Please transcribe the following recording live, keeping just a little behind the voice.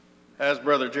As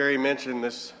Brother Jerry mentioned,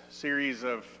 this series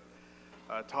of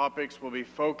topics will be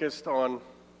focused on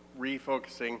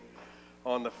refocusing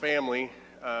on the family.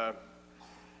 I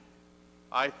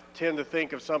tend to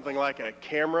think of something like a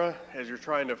camera as you're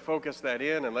trying to focus that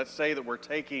in, and let's say that we're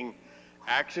taking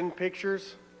action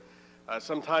pictures.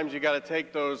 Sometimes you got to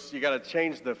take those, you got to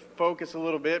change the focus a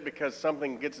little bit because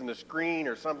something gets in the screen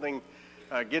or something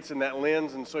gets in that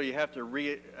lens, and so you have to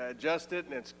readjust it,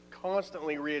 and it's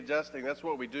constantly readjusting. That's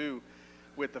what we do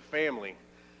with the family.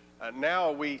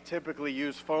 Now we typically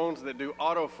use phones that do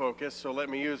autofocus, so let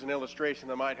me use an illustration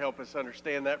that might help us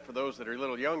understand that for those that are a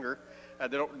little younger. They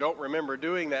don't remember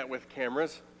doing that with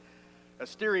cameras. A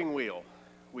steering wheel.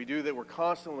 We do that. We're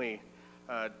constantly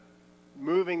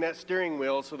moving that steering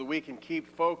wheel so that we can keep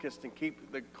focused and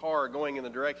keep the car going in the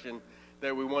direction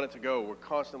that we want it to go. We're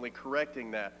constantly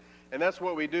correcting that. And that's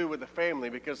what we do with the family,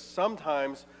 because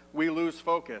sometimes we lose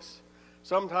focus.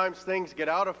 Sometimes things get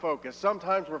out of focus.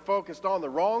 Sometimes we're focused on the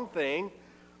wrong thing,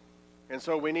 and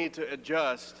so we need to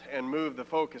adjust and move the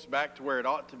focus back to where it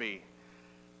ought to be.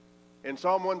 In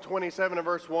Psalm 127 and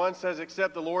verse 1 says,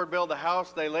 "Except the Lord build a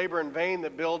house, they labor in vain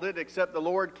that build it. Except the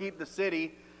Lord keep the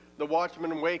city, the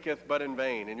watchman waketh but in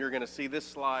vain." And you're going to see this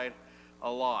slide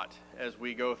a lot as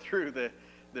we go through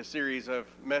the series of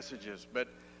messages. But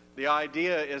the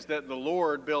idea is that the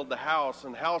Lord build the house,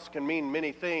 and house can mean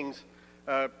many things,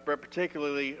 but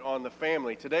particularly on the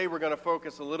family. Today we're going to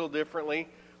focus a little differently,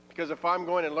 because if I'm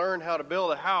going to learn how to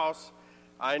build a house,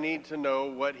 I need to know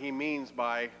what he means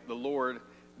by the Lord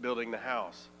building the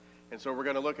house. And so we're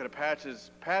going to look at a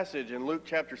passage in Luke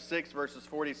chapter 6, verses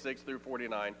 46 through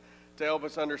 49 to help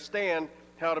us understand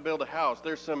how to build a house.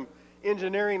 There's some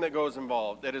engineering that is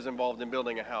involved in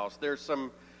building a house. There's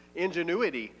some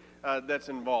ingenuity that's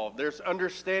involved. There's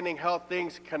understanding how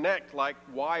things connect, like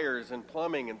wires and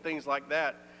plumbing and things like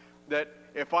that, that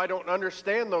if I don't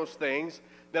understand those things,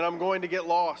 then I'm going to get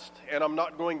lost, and I'm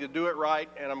not going to do it right,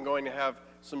 and I'm going to have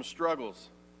some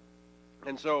struggles.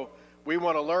 And so we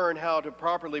want to learn how to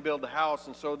properly build the house,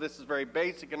 and so this is very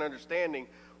basic in understanding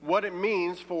what it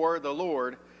means for the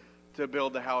Lord to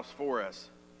build the house for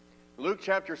us. Luke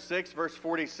chapter 6, verse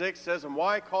 46 says, "And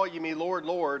why call ye me Lord,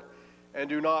 Lord, and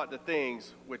do not the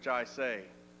things which I say?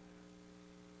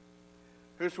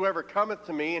 Whosoever cometh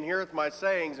to me and heareth my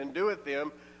sayings and doeth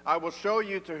them, I will show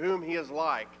you to whom he is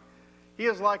like. He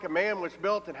is like a man which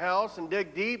built an house and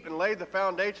digged deep and laid the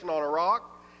foundation on a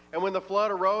rock. And when the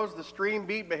flood arose, the stream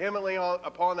beat vehemently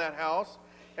upon that house,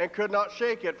 and could not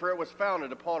shake it, for it was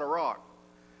founded upon a rock.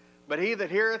 But he that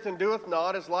heareth and doeth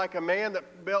not is like a man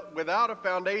that built without a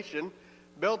foundation,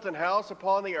 built an house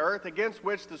upon the earth, against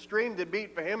which the stream did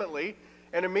beat vehemently,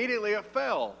 and immediately it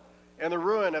fell, and the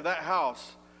ruin of that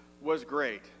house was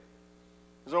great."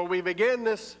 So we begin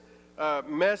this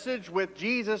message with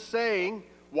Jesus saying,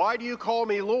 "Why do you call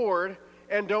me Lord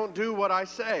and don't do what I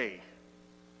say?"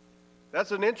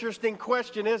 That's an interesting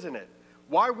question, isn't it?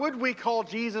 Why would we call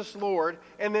Jesus Lord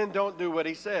and then don't do what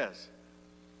he says?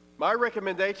 My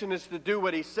recommendation is to do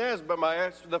what he says, but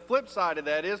the flip side of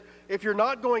that is, if you're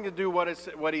not going to do what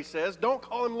he says, don't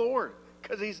call him Lord,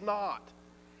 because he's not.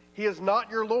 He is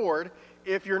not your Lord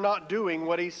if you're not doing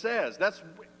what he says. That's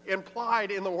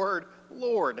implied in the word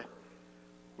Lord.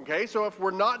 Okay, so if we're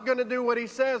not going to do what he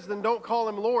says, then don't call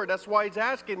him Lord. That's why he's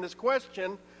asking this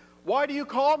question, "Why do you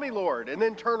call me Lord?" and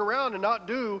then turn around and not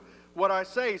do what I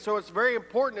say. So it's very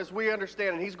important as we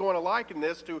understand, and he's going to liken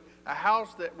this to a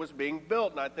house that was being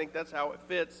built, and I think that's how it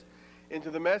fits into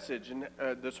the message and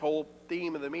this whole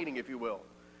theme of the meeting, if you will.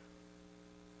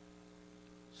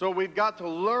 So we've got to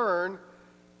learn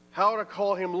how to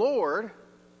call him Lord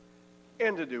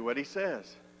and to do what he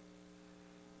says,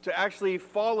 to actually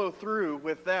follow through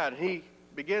with that. And he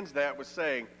begins that with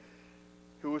saying,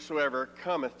 "Whosoever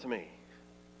cometh to me."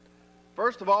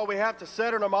 First of all, we have to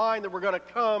set in our mind that we're going to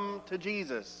come to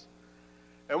Jesus.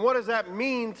 And what does that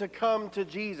mean to come to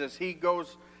Jesus? He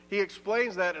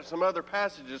explains that in some other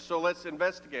passages, so let's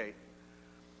investigate.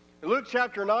 In Luke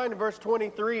chapter 9, verse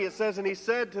 23, it says, "And he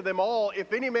said to them all,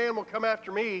 If any man will come after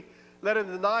me, let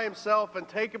him deny himself and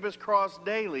take up his cross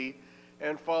daily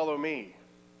and follow me."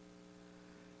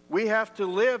 We have to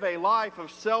live a life of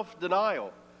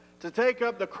self-denial, to take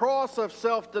up the cross of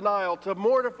self-denial, to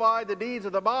mortify the deeds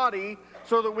of the body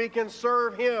so that we can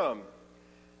serve him.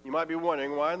 You might be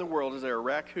wondering, why in the world is there a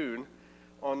raccoon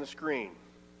on the screen?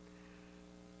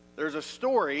 There's a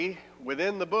story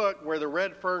within the book where the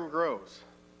red fern grows.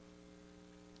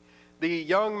 The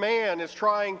young man is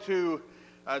trying to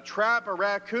trap a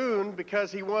raccoon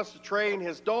because he wants to train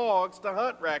his dogs to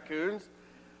hunt raccoons,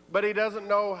 but he doesn't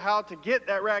know how to get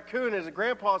that raccoon. As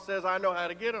grandpa says, "I know how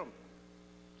to get him."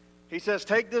 He says,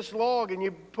 take this log and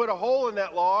you put a hole in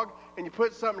that log and you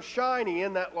put something shiny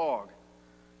in that log.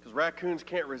 Because raccoons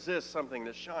can't resist something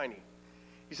that's shiny.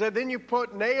 He said, then you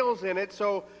put nails in it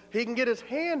so he can get his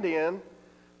hand in,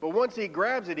 but once he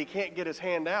grabs it, he can't get his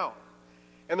hand out.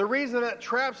 And the reason that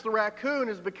traps the raccoon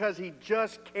is because he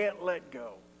just can't let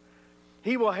go.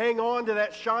 He will hang on to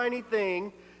that shiny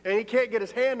thing, and he can't get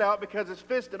his hand out because it's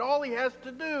fisted. All he has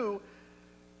to do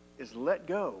is let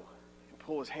go and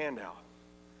pull his hand out.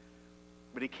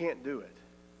 But he can't do it.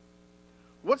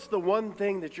 What's the one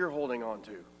thing that you're holding on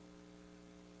to?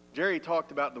 Jerry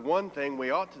talked about the one thing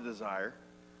we ought to desire,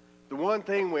 the one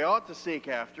thing we ought to seek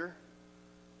after,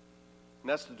 and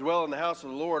that's to dwell in the house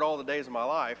of the Lord all the days of my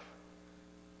life.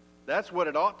 That's what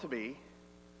it ought to be.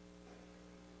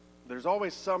 There's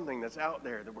always something that's out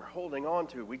there that we're holding on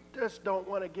to. We just don't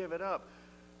want to give it up.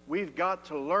 We've got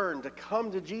to learn to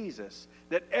come to Jesus,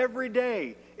 that every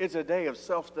day is a day of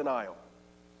self-denial.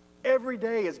 Every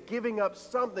day is giving up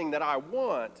something that I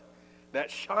want,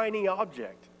 that shiny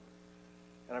object,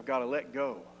 and I've got to let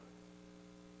go.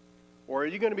 Or are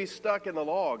you going to be stuck in the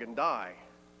log and die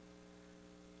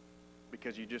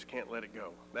because you just can't let it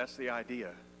go? That's the idea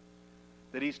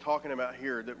that he's talking about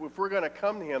here, that if we're going to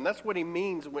come to him, that's what he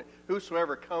means when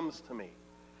whosoever comes to me.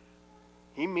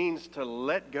 He means to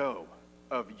let go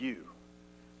of you.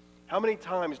 How many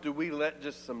times do we let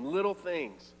just some little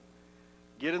things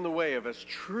get in the way of us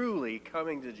truly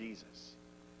coming to Jesus?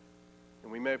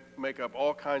 And we may make up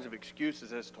all kinds of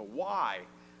excuses as to why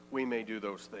we may do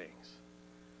those things.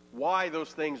 Why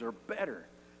those things are better.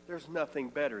 There's nothing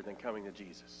better than coming to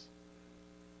Jesus.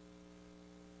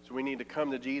 So we need to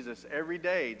come to Jesus every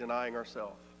day, denying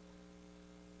ourselves.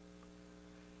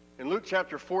 In Luke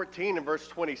chapter 14 and verse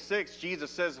 26,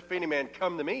 Jesus says, if any man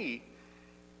come to me,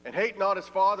 and hate not his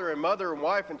father and mother and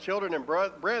wife and children and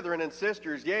brethren and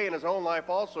sisters, yea, and his own life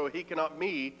also, he cannot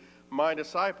be my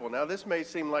disciple. Now this may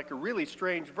seem like a really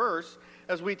strange verse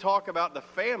as we talk about the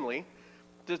family,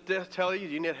 to tell you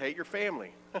need to hate your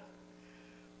family.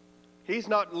 He's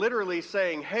not literally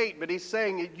saying hate, but he's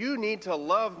saying that you need to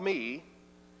love me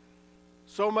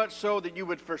so much so that you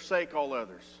would forsake all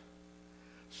others.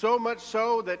 So much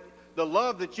so that the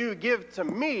love that you give to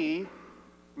me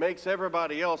makes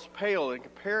everybody else pale in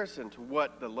comparison to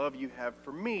what the love you have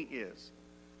for me is.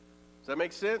 Does that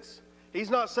make sense? He's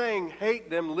not saying hate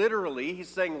them literally. He's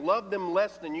saying love them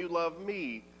less than you love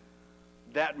me,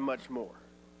 that much more.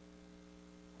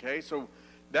 Okay, so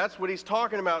that's what he's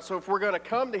talking about. So if we're going to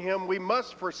come to him, we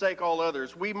must forsake all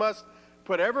others. We must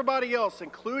put everybody else,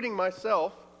 including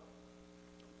myself,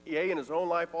 yea, in his own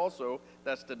life also,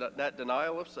 that's that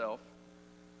denial of self,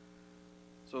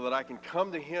 so that I can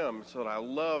come to him, so that I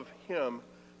love him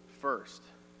first.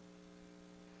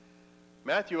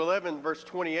 Matthew 11, verse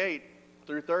 28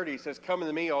 through 30 says, come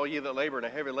unto me, all ye that labor and are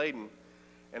heavy laden,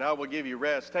 and I will give you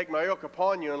rest. Take my yoke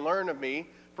upon you and learn of me,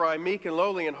 for I am meek and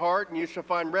lowly in heart, and you shall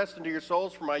find rest unto your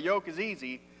souls, for my yoke is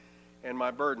easy, and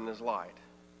my burden is light.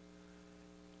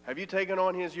 Have you taken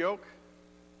on his yoke?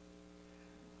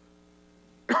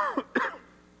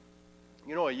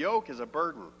 You know, a yoke is a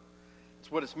burden.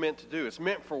 It's what it's meant to do. It's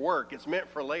meant for work. It's meant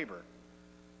for labor.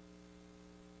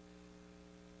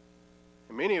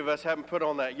 And many of us haven't put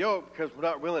on that yoke because we're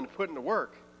not willing to put into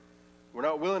work. We're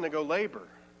not willing to go labor.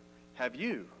 Have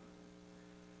you?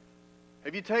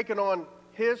 Have you taken on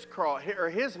his cross or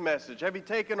his message? Have you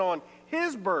taken on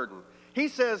his burden? He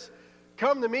says,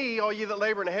 come to me, all ye that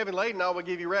labor and are heavy laden, I will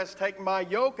give you rest. Take my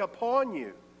yoke upon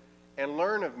you and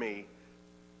learn of me.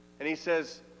 And he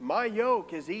says, my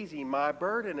yoke is easy, my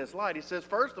burden is light. He says,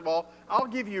 first of all, I'll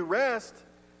give you rest,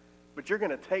 but you're going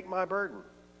to take my burden.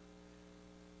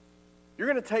 You're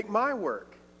going to take my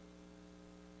work.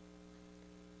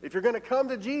 If you're going to come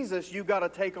to Jesus, you've got to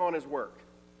take on his work.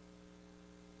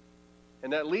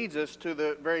 And that leads us to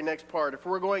the very next part. If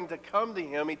we're going to come to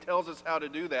him, he tells us how to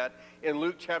do that in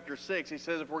Luke chapter 6. He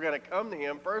says if we're going to come to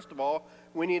him, first of all,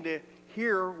 we need to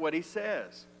hear what he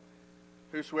says.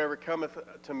 Whosoever cometh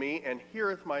to me and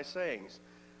heareth my sayings.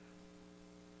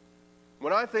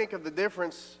 When I think of the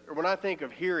difference, or when I think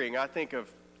of hearing, I think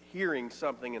of hearing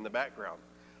something in the background.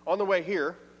 On the way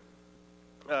here,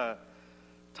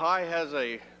 Ty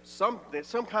has some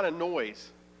kind of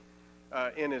noise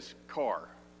in his car.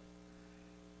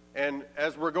 And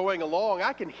as we're going along,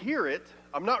 I can hear it.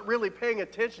 I'm not really paying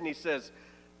attention. He says,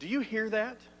 do you hear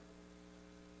that?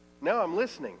 Now I'm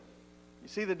listening. You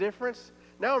see the difference?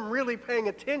 Now I'm really paying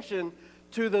attention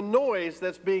to the noise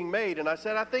that's being made. And I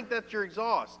said, I think that's your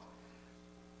exhaust.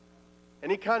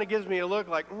 And he kind of gives me a look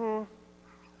like, I'm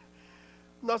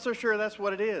not so sure that's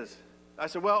what it is. I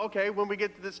said, well, okay, when we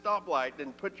get to this stoplight,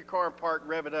 then put your car in park and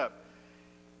rev it up.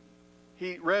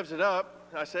 he revs it up.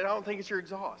 And I said, I don't think it's your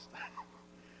exhaust.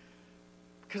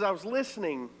 Because I was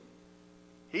listening.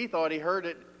 He thought he heard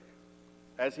it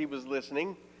as he was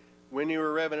listening when you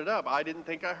were revving it up. I didn't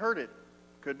think I heard it.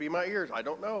 Could be my ears. I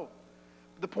don't know.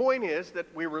 The point is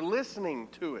that we were listening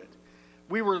to it.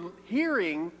 We were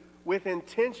hearing with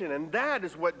intention, and that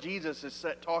is what Jesus is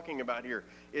talking about here,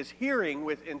 is hearing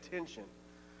with intention.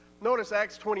 Notice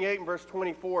Acts 28 and verse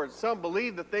 24. Some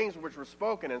believed the things which were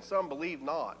spoken, and some believed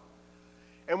not.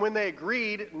 And when they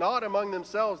agreed not among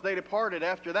themselves, they departed.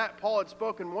 After that, Paul had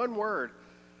spoken one word.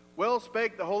 Well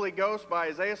spake the Holy Ghost by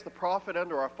Isaiah the prophet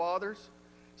unto our fathers,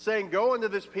 saying, Go unto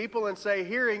this people and say,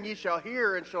 Hearing ye shall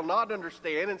hear and shall not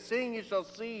understand, and seeing ye shall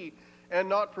see and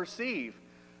not perceive.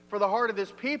 For the heart of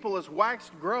this people is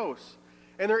waxed gross,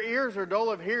 and their ears are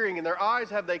dull of hearing, and their eyes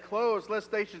have they closed,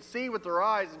 lest they should see with their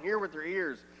eyes and hear with their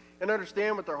ears, and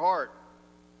understand with their heart,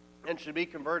 and should be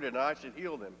converted, and I should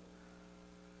heal them.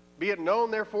 Be it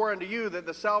known therefore unto you that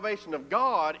the salvation of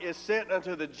God is sent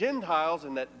unto the Gentiles,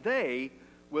 and that they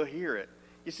will hear it.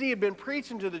 You see, he had been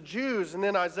preaching to the Jews, and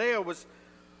then Isaiah was...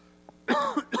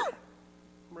 What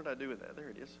did I do with that? There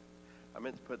it is. I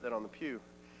meant to put that on the pew.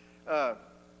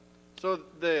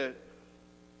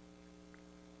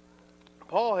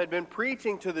 Paul had been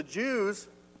preaching to the Jews,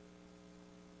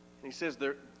 and he says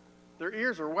their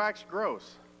ears are waxed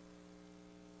gross.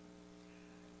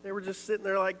 They were just sitting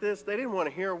there like this. They didn't want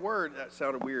to hear a word. That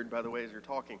sounded weird, by the way, as you're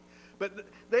talking. But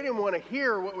they didn't want to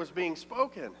hear what was being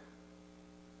spoken.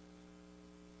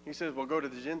 He says, well, go to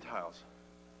the Gentiles.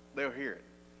 They'll hear it.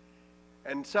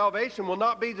 And salvation will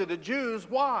not be to the Jews.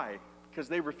 Why? Because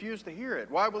they refuse to hear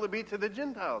it. Why will it be to the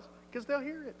Gentiles? Because they'll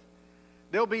hear it.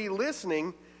 They'll be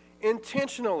listening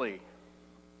intentionally.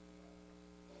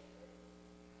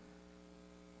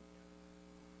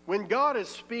 When God is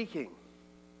speaking,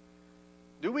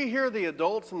 do we hear the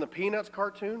adults in the Peanuts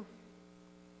cartoon?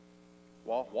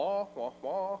 Wah, wah, wah,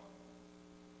 wah.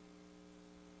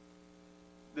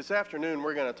 This afternoon,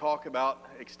 we're going to talk about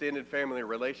extended family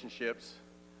relationships.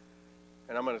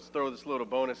 And I'm going to throw this little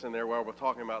bonus in there while we're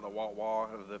talking about the wah-wah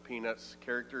of the Peanuts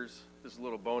characters. This is a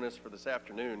little bonus for this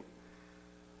afternoon.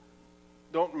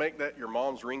 Don't make that your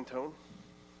mom's ringtone.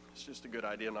 It's just a good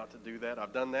idea not to do that.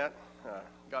 I've done that.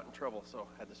 Got in trouble, so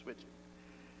I had to switch it.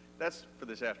 That's for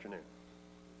this afternoon.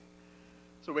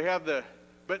 So we have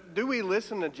but do we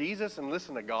listen to Jesus and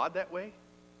listen to God that way?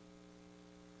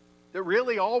 That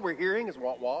really all we're hearing is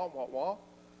wah-wah, wah-wah?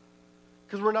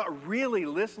 Because we're not really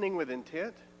listening with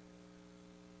intent?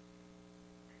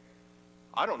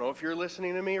 I don't know if you're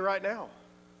listening to me right now.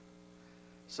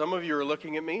 Some of you are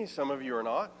looking at me, some of you are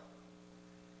not.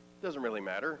 It doesn't really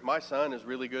matter. My son is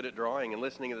really good at drawing and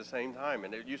listening at the same time,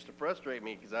 and it used to frustrate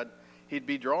me because he'd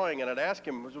be drawing, and I'd ask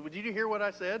him, did you hear what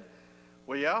I said?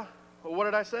 Well, yeah. Well, what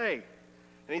did I say?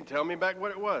 And he'd tell me back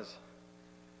what it was.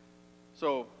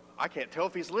 So I can't tell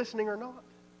if he's listening or not.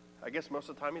 I guess most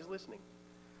of the time he's listening.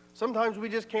 Sometimes we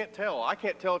just can't tell. I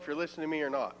can't tell if you're listening to me or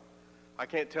not. I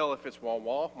can't tell if it's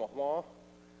wah-wah, wah-wah,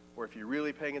 or if you're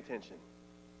really paying attention.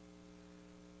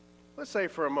 Let's say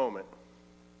for a moment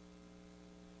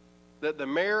that the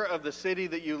mayor of the city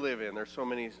that you live in, there's so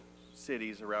many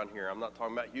cities around here. I'm not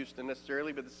talking about Houston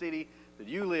necessarily, but the city that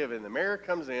you live in, the mayor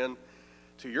comes in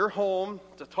to your home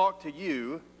to talk to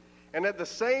you, and at the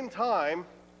same time,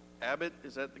 Abbott,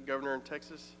 is that the governor in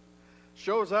Texas?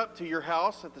 Shows up to your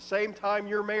house at the same time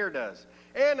your mayor does.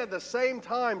 And at the same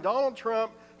time, Donald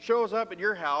Trump shows up at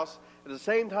your house at the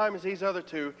same time as these other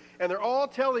two, and they're all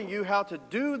telling you how to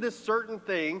do this certain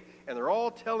thing, and they're all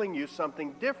telling you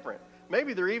something different.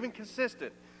 Maybe they're even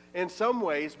consistent in some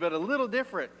ways, but a little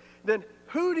different. Then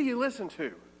who do you listen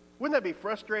to? Wouldn't that be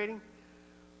frustrating?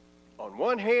 On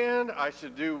one hand, I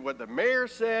should do what the mayor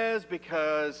says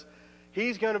because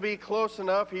he's going to be close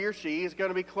enough, he or she is going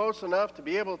to be close enough to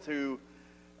be able to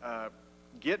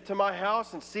get to my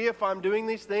house and see if I'm doing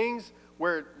these things,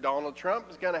 where Donald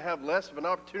Trump is going to have less of an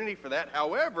opportunity for that.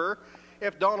 However,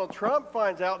 if Donald Trump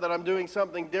finds out that I'm doing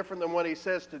something different than what he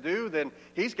says to do, then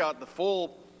he's got the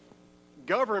full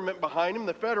government behind him,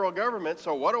 the federal government.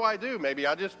 So what do? Maybe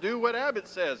I just do what Abbott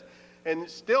says. And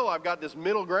still, I've got this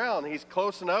middle ground. He's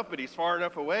close enough, but he's far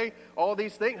enough away. All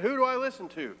these things. Who do I listen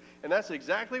to? And that's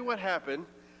exactly what happened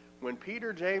when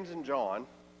Peter, James, and John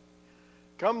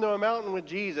come to a mountain with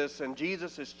Jesus, and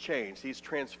Jesus is changed. He's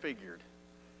transfigured.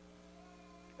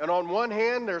 And on one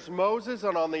hand, there's Moses,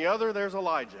 and on the other, there's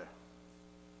Elijah.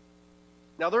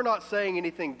 Now, they're not saying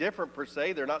anything different per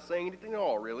se. They're not saying anything at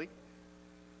all, really.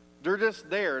 They're just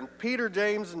there. And Peter,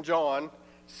 James, and John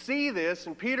see this,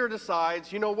 and Peter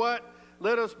decides, you know what?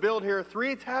 Let us build here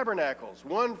 3 tabernacles,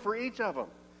 one for each of them.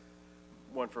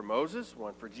 one for Moses,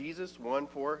 one for Jesus, one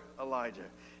for Elijah.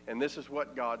 And this is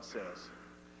what God says.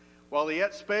 While he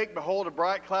yet spake, behold, a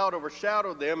bright cloud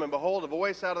overshadowed them, and behold, a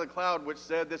voice out of the cloud which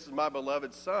said, This is my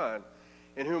beloved Son,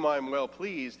 in whom I am well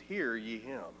pleased, hear ye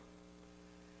him.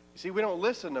 You see, we don't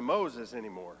listen to Moses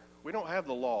anymore. We don't have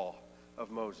the law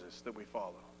of Moses that we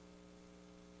follow.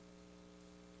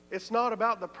 It's not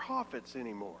about the prophets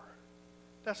anymore.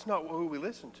 That's not who we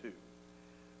listen to.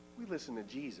 We listen to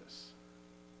Jesus.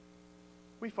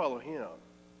 We follow him.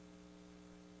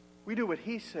 We do what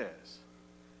he says.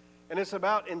 And it's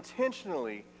about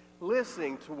intentionally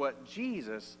listening to what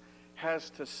Jesus has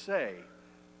to say.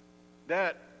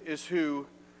 That is who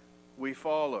we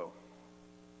follow.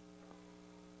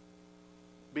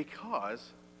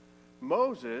 Because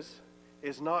Moses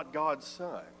is not God's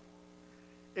son.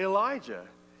 Elijah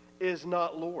is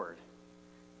not Lord.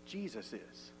 Jesus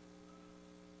is.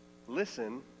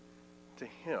 Listen to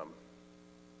him.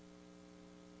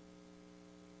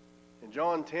 In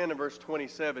John 10 and verse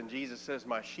 27, Jesus says,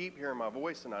 My sheep hear my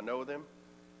voice, and I know them,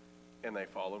 and they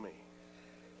follow me.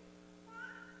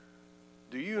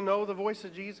 Do you know the voice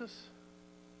of Jesus?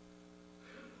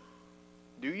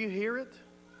 Do you hear it?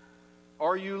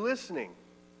 Are you listening?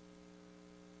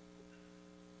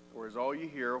 Or is all you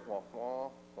hear, wah, wah,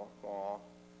 wah, wah?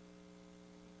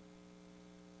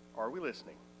 Are we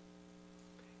listening?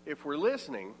 If we're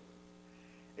listening,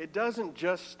 it doesn't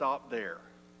just stop there.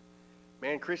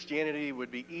 Man, Christianity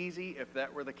would be easy if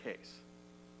that were the case.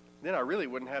 Then I really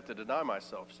wouldn't have to deny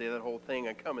myself, say that whole thing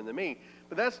and coming to me.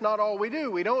 But that's not all we do.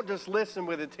 We don't just listen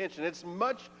with intention. It's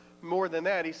much more than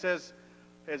that. He says,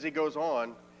 as he goes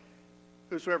on,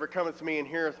 Whosoever cometh to me and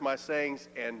heareth my sayings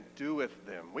and doeth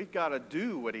them. We've got to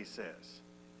do what he says.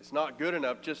 It's not good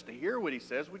enough just to hear what he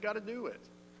says. We've got to do it.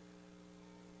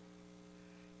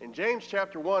 In James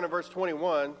chapter 1 and verse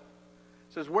 21, it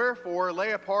says, Wherefore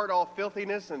lay apart all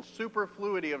filthiness and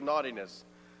superfluity of naughtiness.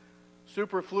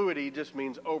 Superfluity just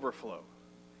means overflow.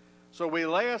 So we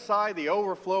lay aside the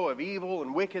overflow of evil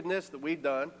and wickedness that we've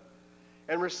done,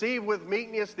 and receive with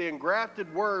meekness the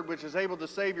engrafted word which is able to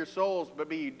save your souls, but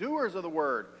be ye doers of the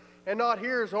word, and not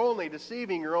hearers only,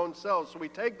 deceiving your own selves. So we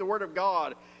take the word of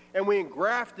God and we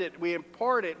engraft it, we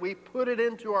impart it, we put it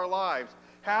into our lives.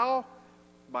 How?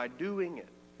 By doing it.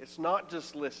 It's not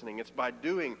just listening, it's by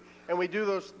doing. And we do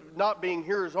those not being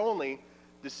hearers only,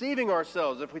 deceiving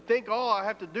ourselves. If we think all I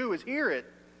have to do is hear it,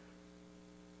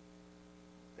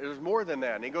 there's more than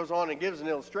that. And he goes on and gives an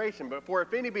illustration. But for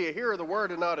if any be a hearer of the word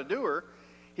and not a doer,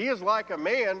 he is like a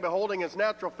man beholding his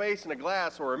natural face in a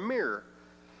glass or a mirror.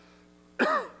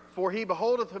 For he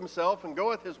beholdeth himself and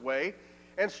goeth his way,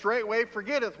 and straightway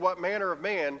forgetteth what manner of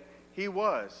man he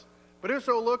was. But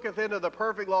whoso looketh into the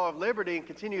perfect law of liberty and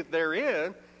continueth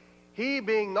therein, he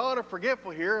being not a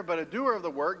forgetful hearer, but a doer of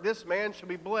the work, this man shall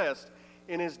be blessed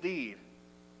in his deed.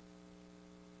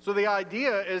 So the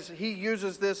idea is he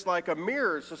uses this like a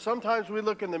mirror. So sometimes we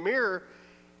look in the mirror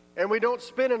and we don't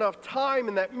spend enough time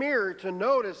in that mirror to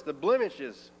notice the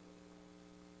blemishes,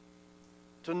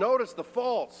 to notice the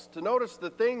faults, to notice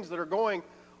the things that are going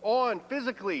on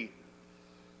physically,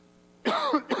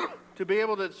 to be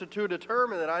able to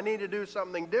determine that I need to do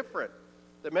something different,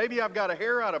 that maybe I've got a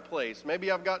hair out of place,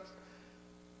 maybe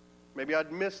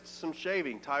I'd missed some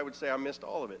shaving. Ty would say I missed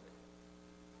all of it.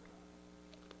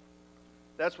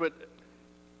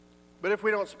 But if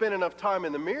we don't spend enough time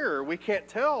in the mirror, we can't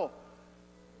tell.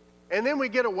 And then we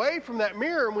get away from that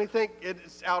mirror and we think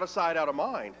it's out of sight, out of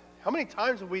mind. How many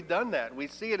times have we done that? We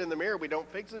see it in the mirror, we don't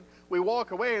fix it, we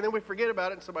walk away, and then we forget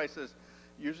about it, and somebody says,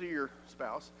 usually your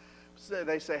spouse,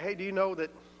 they say, hey, do you know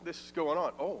that this is going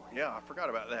on? Oh, yeah, I forgot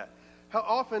about that. How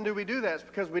often do we do that? It's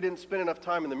because we didn't spend enough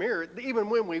time in the mirror. Even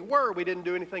when we didn't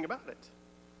do anything about it.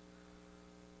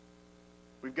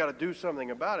 We've got to do something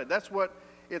about it. That's what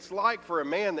it's like for a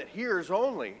man that hears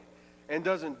only and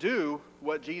doesn't do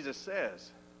what Jesus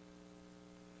says.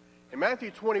 In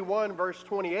Matthew 21, verse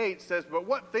 28 says, But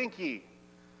what think ye?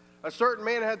 A certain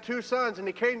man had 2 sons, and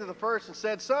he came to the first and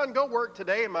said, Son, go work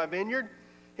today in my vineyard.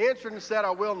 He answered and said,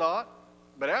 I will not.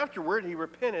 But afterward he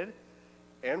repented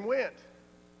and went.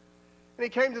 And he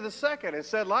came to the second and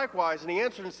said likewise, and he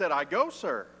answered and said, I go,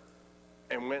 sir,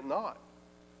 and went not.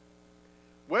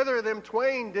 Whether of them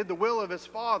twain did the will of his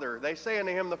father? They say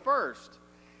unto him, the first.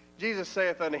 Jesus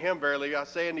saith unto him, Verily I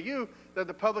say unto you, that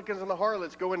the publicans and the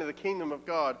harlots go into the kingdom of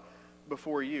God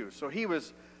before you. So he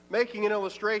was making an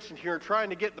illustration here, trying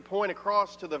to get the point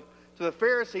across to the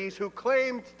Pharisees who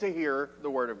claimed to hear the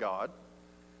word of God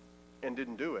and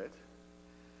didn't do it,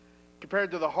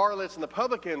 compared to the harlots and the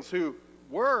publicans who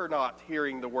were not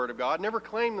hearing the word of God, never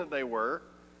claimed that they were,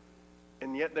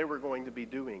 and yet they were going to be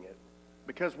doing it.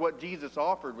 because what Jesus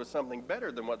offered was something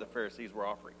better than what the Pharisees were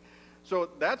offering. So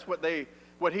that's what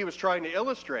he was trying to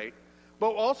illustrate.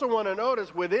 But also want to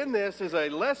notice within this is a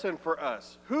lesson for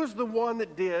us. Who's the one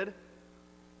that did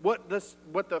what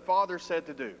the Father said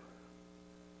to do?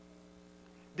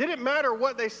 Didn't matter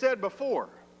what they said before.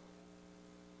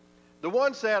 The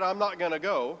one said, I'm not going to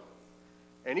go,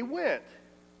 and he went,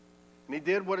 and he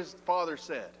did what his Father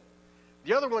said.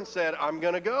 The other one said, I'm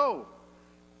going to go,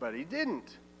 but he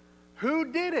didn't. Who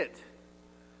did it?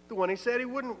 The one he said he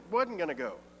wasn't going to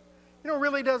go. You know, it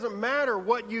really doesn't matter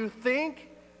what you think,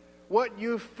 what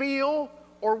you feel,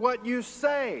 or what you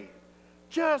say.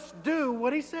 Just do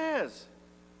what he says.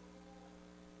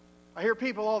 I hear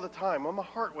people all the time, well, my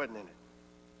heart wasn't in it.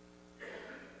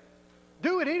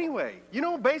 Do it anyway. You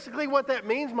know basically what that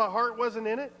means, my heart wasn't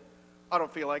in it? I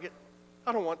don't feel like it.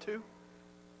 I don't want to.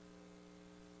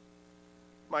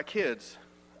 My kids,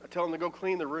 I tell them to go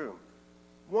clean the room.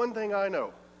 One thing I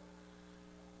know,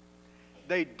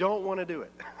 they don't want to do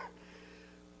it.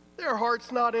 Their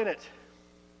heart's not in it.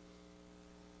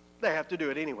 They have to do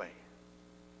it anyway.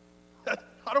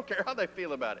 I don't care how they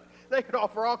feel about it. They can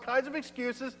offer all kinds of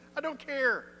excuses. I don't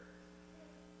care.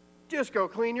 Just go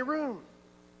clean your room.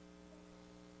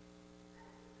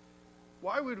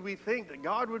 Why would we think that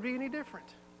God would be any different?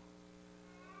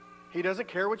 He doesn't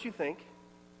care what you think.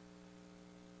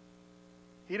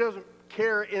 He doesn't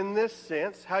care in this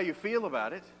sense how you feel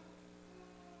about it.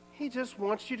 He just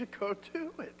wants you to go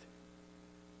do it.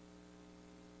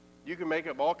 You can make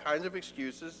up all kinds of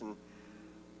excuses and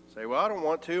say, well, I don't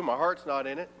want to. My heart's not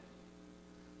in it.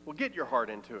 Well, get your heart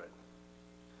into it.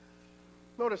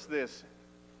 Notice this.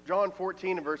 John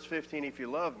 14 and verse 15, if you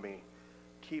love me,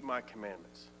 keep my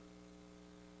commandments.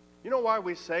 You know why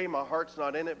we say my heart's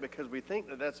not in it? Because we think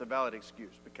that that's a valid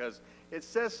excuse. Because it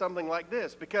says something like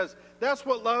this. Because that's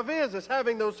what love is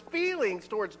having those feelings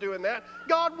towards doing that.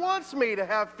 God wants me to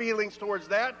have feelings towards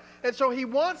that. And so he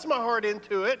wants my heart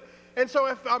into it. And so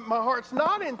if my heart's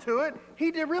not into it, he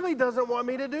really doesn't want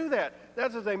me to do that.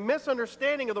 That is a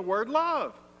misunderstanding of the word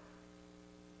love.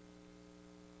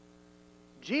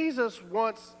 Jesus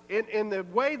wants, in the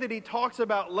way that he talks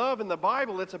about love in the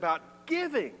Bible, it's about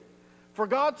giving. For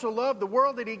God so loved the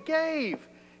world that he gave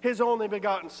his only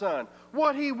begotten Son.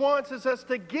 What he wants is us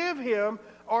to give him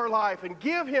our life and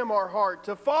give him our heart,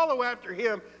 to follow after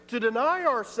him, to deny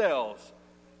ourselves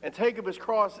and take up his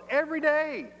cross every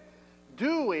day,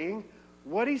 doing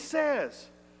what he says.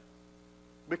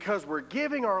 Because we're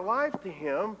giving our life to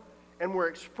him and we're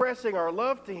expressing our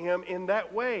love to him in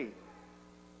that way.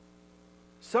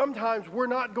 Sometimes we're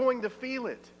not going to feel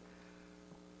it.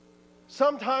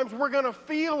 Sometimes we're going to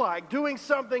feel like doing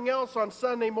something else on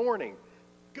Sunday morning.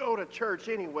 Go to church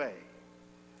anyway.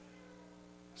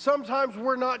 Sometimes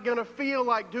we're not going to feel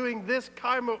like doing this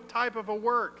type of a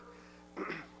work.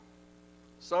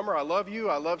 Summer, I love you.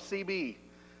 I love CB.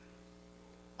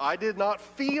 I did not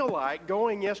feel like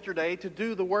going yesterday to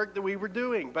do the work that we were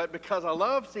doing. But because I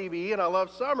love CB and I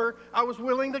love Summer, I was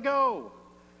willing to go.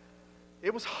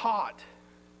 It was hot.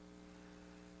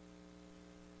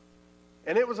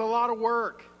 And it was a lot of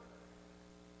work.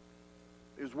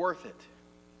 It was worth it.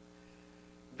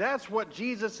 That's what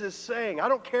Jesus is saying. I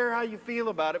don't care how you feel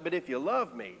about it, but if you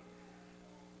love me,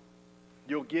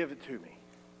 you'll give it to me.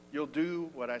 You'll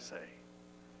do what I say.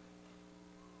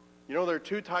 You know, there are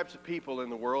two types of people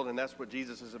in the world, and that's what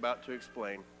Jesus is about to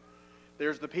explain.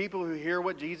 There's the people who hear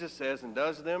what Jesus says and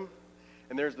does them,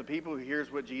 and there's the people who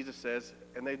hears what Jesus says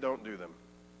and they don't do them.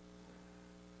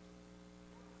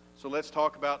 So let's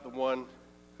talk about the one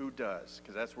who does,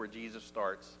 because that's where Jesus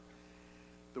starts.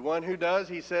 The one who does,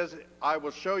 he says, I will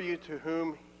show you to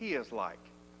whom he is like.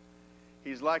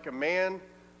 He's like a man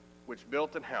which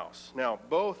built an house. Now,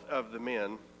 both of the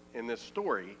men in this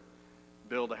story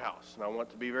build a house, and I want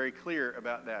to be very clear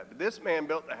about that. But this man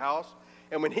built the house,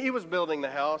 and when he was building the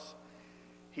house,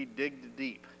 he digged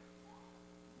deep.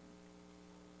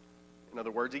 In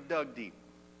other words, he dug deep.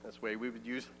 That's the way we would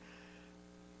use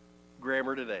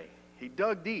grammar today. He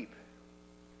dug deep.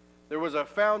 There was a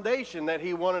foundation that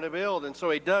he wanted to build, and so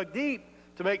he dug deep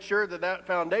to make sure that that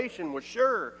foundation was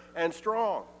sure and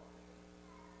strong.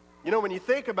 You know, when you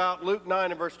think about Luke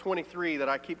 9 and verse 23 that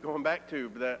I keep going back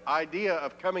to, the idea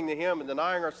of coming to him and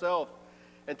denying ourselves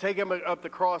and taking him up the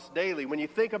cross daily, when you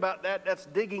think about that, that's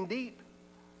digging deep.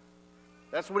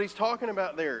 That's what he's talking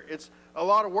about there. It's a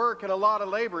lot of work and a lot of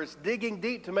labor. It's digging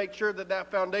deep to make sure that that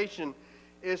foundation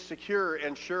is secure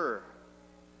and sure.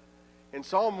 In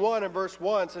Psalm 1 and verse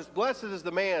 1 it says, Blessed is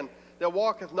the man that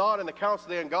walketh not in the counsel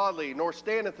of the ungodly, nor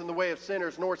standeth in the way of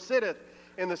sinners, nor sitteth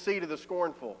in the seat of the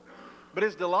scornful. But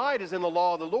his delight is in the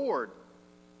law of the Lord.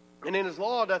 And in his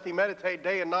law doth he meditate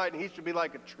day and night, and he shall be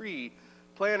like a tree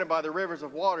planted by the rivers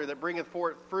of water that bringeth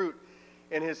forth fruit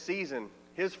in his season,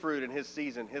 his fruit in his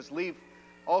season. His leaf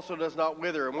also does not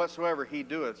wither, and whatsoever he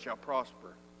doeth shall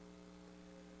prosper.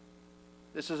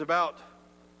 This is about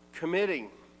committing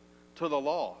to the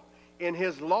law. In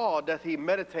his law doth he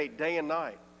meditate day and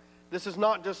night. This is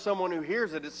not just someone who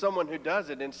hears it, it's someone who does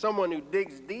it, and someone who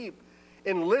digs deep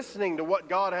in listening to what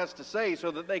God has to say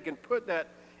so that they can put that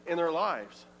in their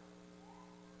lives.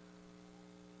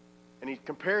 And he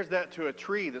compares that to a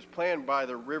tree that's planted by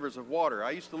the rivers of water.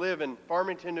 I used to live in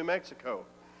Farmington, New Mexico.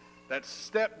 That's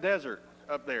steppe desert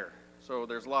up there. So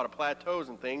there's a lot of plateaus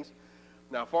and things.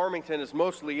 Now Farmington is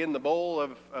mostly in the bowl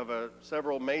of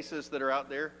several mesas that are out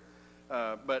there.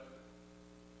 But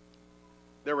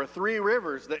there were 3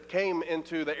 rivers that came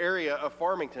into the area of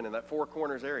Farmington, in that Four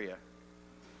Corners area.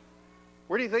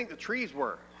 Where do you think the trees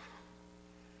were?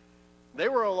 They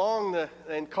were along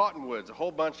in cottonwoods, a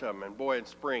whole bunch of them. And boy, in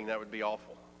spring, that would be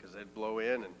awful because they'd blow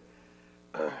in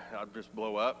and I'd just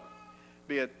blow up.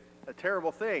 Be a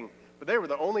terrible thing. But they were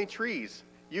the only trees.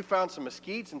 You found some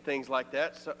mesquites and things like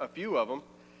that, a few of them.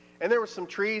 And there were some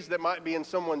trees that might be in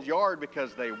someone's yard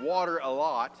because they water a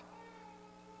lot.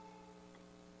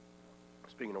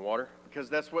 Speaking of water, because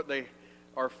that's what they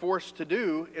are forced to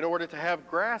do in order to have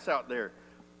grass out there.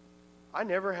 I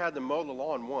never had to mow the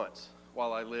lawn once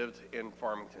while I lived in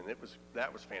Farmington.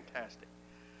 That was fantastic.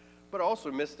 But I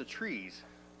also missed the trees.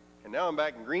 And now I'm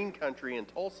back in green country in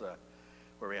Tulsa,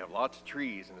 where we have lots of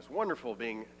trees, and it's wonderful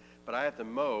but I have to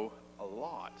mow a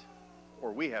lot,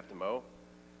 or we have to mow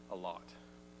a lot.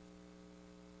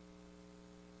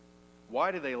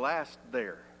 Why do they last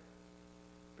there?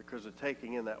 Because of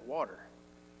taking in that water.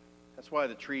 That's why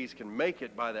the trees can make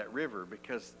it by that river,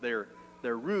 because their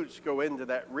roots go into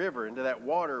that river, into that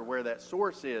water where that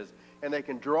source is, and they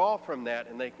can draw from that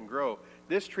and they can grow.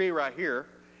 This tree right here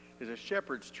is a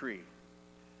shepherd's tree,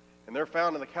 and they're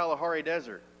found in the Kalahari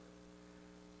Desert.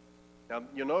 Now,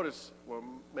 you'll notice, well,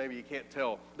 maybe you can't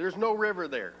tell, there's no river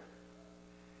there.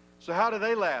 So how do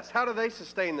they last? How do they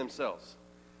sustain themselves?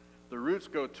 The roots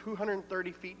go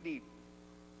 230 feet deep.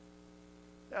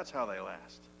 That's how they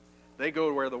last. They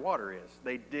go where the water is.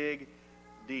 They dig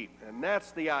deep. And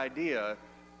that's the idea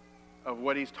of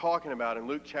what he's talking about in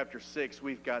Luke chapter 6.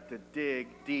 We've got to dig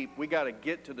deep. We got to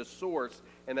get to the source,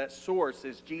 and that source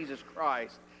is Jesus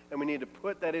Christ. And we need to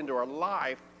put that into our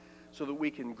life so that we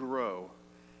can grow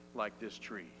like this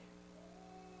tree.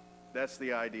 That's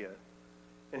the idea.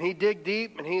 And he digged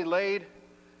deep and he laid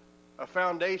a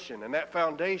foundation, and that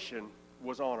foundation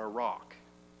was on a rock.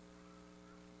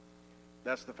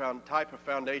 That's the type of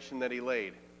foundation that he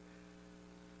laid.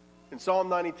 In Psalm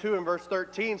 92 and verse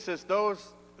 13 says,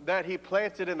 "Those that he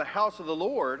planted in the house of the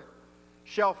Lord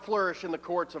shall flourish in the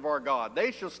courts of our God.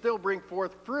 They shall still bring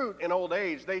forth fruit in old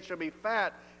age. They shall be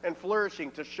fat and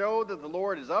flourishing to show that the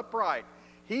Lord is upright.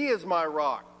 He is my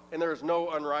rock, and there is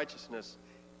no unrighteousness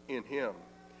in him."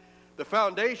 The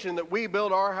foundation that we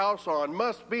build our house on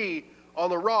must be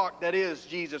on the rock that is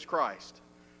Jesus Christ.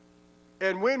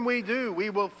 And when we do,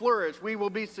 we will flourish. We will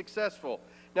be successful.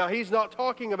 Now, he's not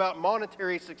talking about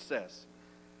monetary success.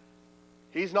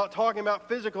 He's not talking about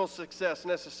physical success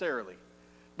necessarily.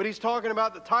 But he's talking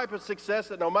about the type of success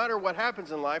that no matter what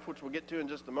happens in life, which we'll get to in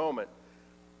just a moment,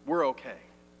 we're okay.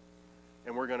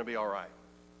 And we're going to be all right.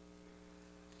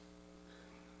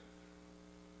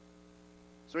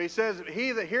 So he says,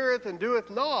 "He that heareth and doeth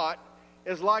not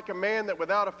is like a man that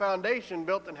without a foundation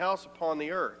built an house upon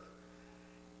the earth."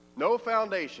 No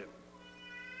foundation.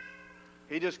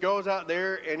 He just goes out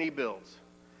there and he builds.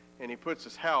 And he puts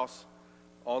his house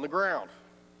on the ground.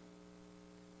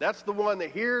 That's the one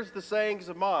that hears the sayings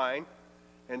of mine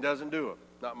and doesn't do them.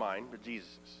 Not mine, but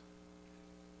Jesus's.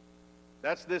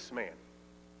 That's this man.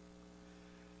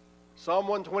 Psalm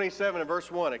 127 and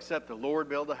verse 1, "Except the Lord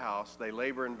build a house, they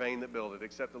labor in vain that build it.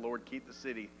 Except the Lord keep the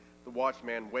city, the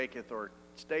watchman waketh or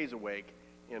stays awake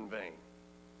in vain."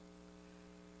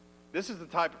 This is the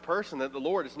type of person that the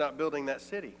Lord is not building that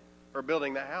city or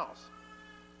building that house.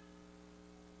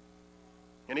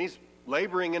 And he's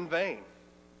laboring in vain.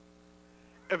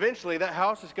 Eventually, that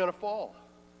house is going to fall.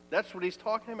 That's what he's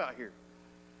talking about here.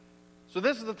 So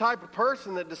this is the type of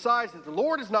person that decides that the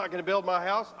Lord is not going to build my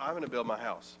house. I'm going to build my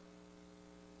house.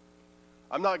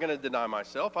 I'm not going to deny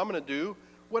myself. I'm going to do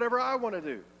whatever I want to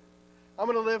do. I'm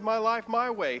going to live my life my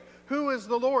way. Who is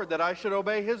the Lord that I should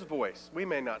obey his voice? We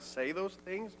may not say those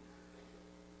things,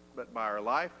 but by our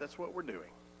life, that's what we're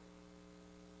doing.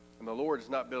 And the Lord is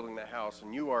not building that house,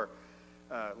 and you are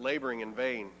laboring in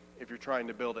vain if you're trying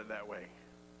to build it that way.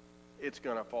 It's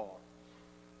going to fall.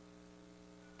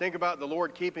 Think about the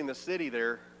Lord keeping the city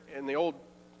there. In the Old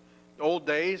old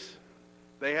days,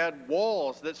 they had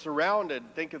walls that surrounded,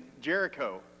 think of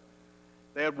Jericho.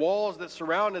 They had walls that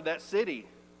surrounded that city.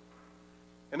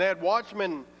 And they had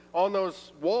watchmen on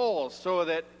those walls so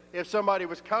that if somebody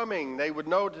was coming, they would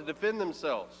know to defend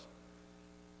themselves.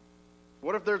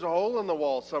 What if there's a hole in the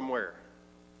wall somewhere?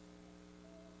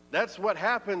 That's what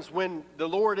happens when the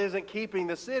Lord isn't keeping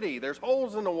the city. There's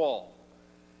holes in the wall.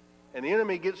 And the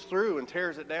enemy gets through and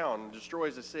tears it down and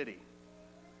destroys the city.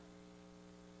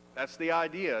 That's the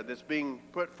idea that's being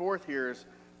put forth here, is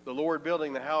the Lord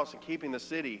building the house and keeping the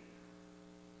city.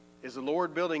 Is the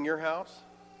Lord building your house?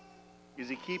 Is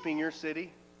He keeping your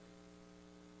city?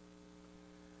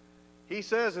 He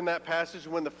says in that passage,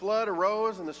 when the flood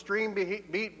arose and the stream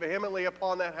beat vehemently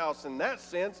upon that house. In that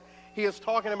sense, He is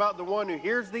talking about the one who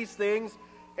hears these things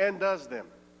and does them.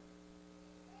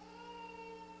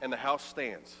 And the house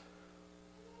stands.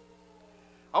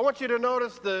 I want you to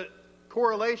notice the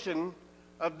correlation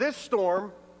of this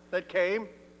storm that came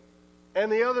and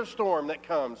the other storm that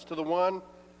comes to the one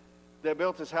that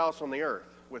built his house on the earth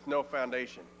with no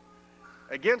foundation,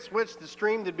 against which the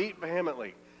stream did beat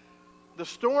vehemently. The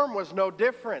storm was no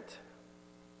different.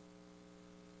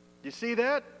 You see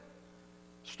that?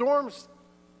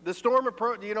 The storm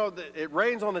approach, it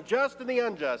rains on the just and the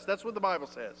unjust. That's what the Bible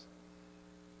says.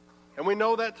 And we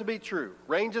know that to be true.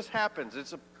 Rain just happens.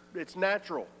 It's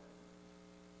natural.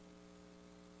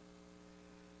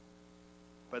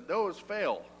 But those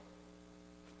fell,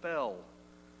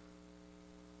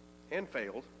 and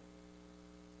failed.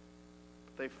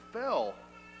 But they fell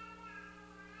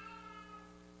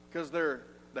because the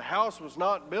house was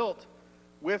not built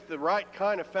with the right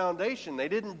kind of foundation. They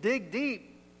didn't dig deep.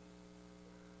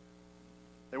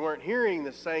 They weren't hearing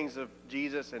the sayings of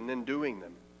Jesus and then doing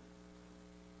them.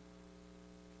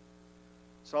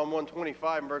 Psalm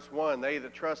 125 and verse 1, they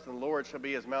that trust in the Lord shall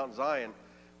be as Mount Zion,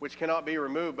 which cannot be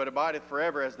removed, but abideth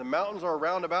forever. As the mountains are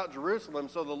round about Jerusalem,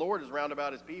 so the Lord is round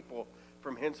about His people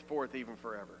from henceforth even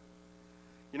forever.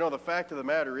 The fact of the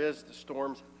matter is, the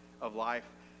storms of life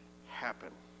happen.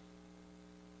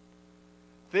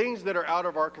 Things that are out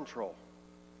of our control.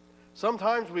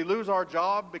 Sometimes we lose our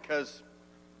job because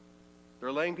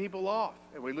they're laying people off,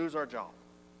 and we lose our job.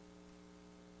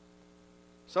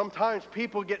 Sometimes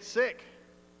people get sick.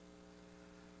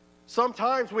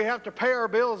 Sometimes we have to pay our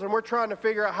bills, and we're trying to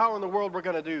figure out how in the world we're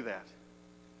going to do that.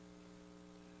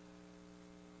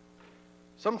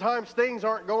 Sometimes things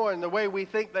aren't going the way we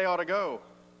think they ought to go.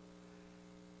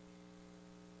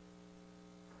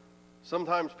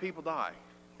 Sometimes people die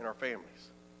in our families.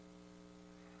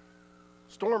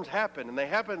 Storms happen, and they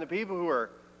happen to people who are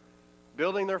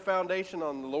building their foundation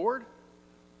on the Lord,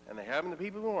 and they happen to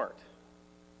people who aren't.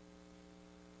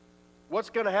 What's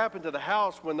going to happen to the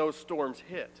house when those storms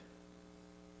hit?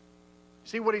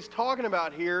 See, what he's talking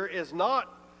about here is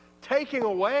not taking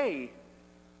away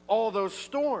all those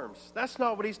storms. That's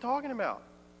not what he's talking about.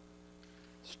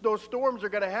 Those storms are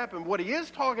going to happen. What he is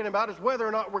talking about is whether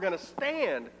or not we're going to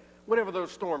stand whenever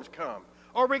those storms come.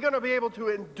 Are we going to be able to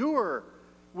endure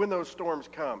when those storms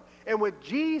come? And with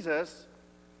Jesus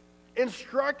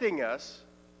instructing us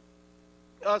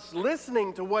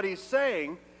listening to what he's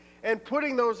saying and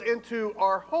putting those into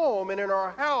our home and in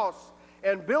our house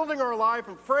and building our life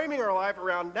and framing our life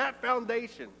around that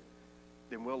foundation,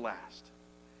 then we'll last.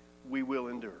 We will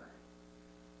endure.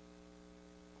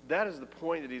 That is the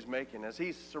point that he's making. As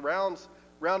he surrounds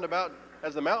round about,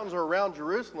 as the mountains are around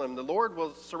Jerusalem, the Lord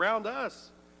will surround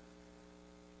us.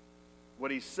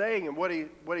 What he's saying and what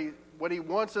he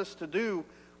wants us to do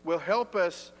will help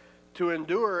us to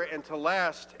endure and to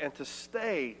last and to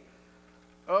stay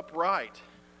upright.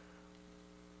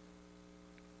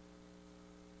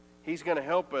 He's going to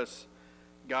help us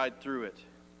guide through it.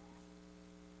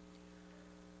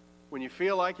 When you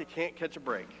feel like you can't catch a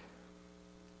break,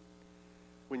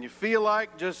 when you feel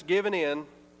like just giving in,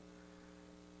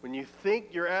 when you think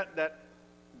you're at that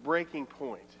breaking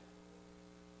point,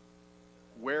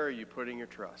 where are you putting your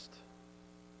trust?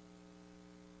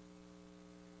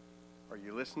 Are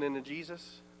you listening to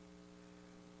Jesus?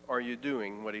 Or are you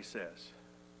doing what he says?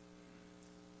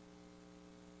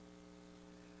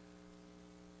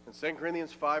 In 2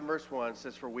 Corinthians 5 verse 1 it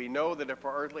says, "For we know that if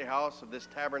our earthly house of this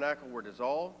tabernacle were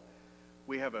dissolved,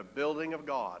 we have a building of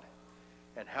God,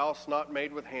 and house not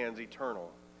made with hands,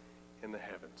 eternal in the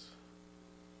heavens."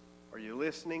 Are you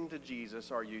listening to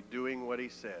Jesus? Are you doing what he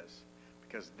says?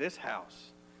 Because this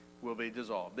house will be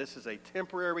dissolved. This is a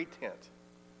temporary tent,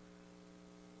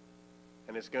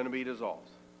 and it's going to be dissolved.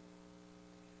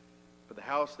 But the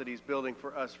house that he's building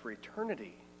for us for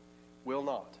eternity will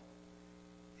not.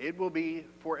 It will be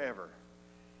forever.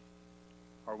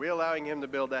 Are we allowing him to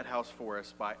build that house for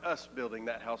us by us building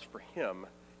that house for him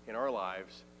in our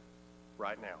lives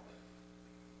right now?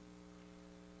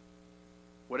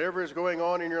 Whatever is going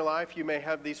on in your life, you may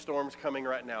have these storms coming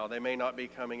right now. They may not be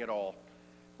coming at all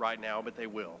right now, but they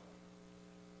will.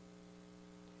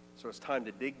 So it's time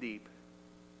to dig deep.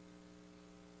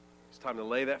 It's time to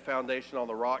lay that foundation on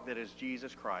the rock that is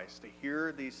Jesus Christ, to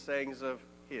hear these sayings of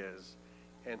his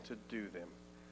and to do them.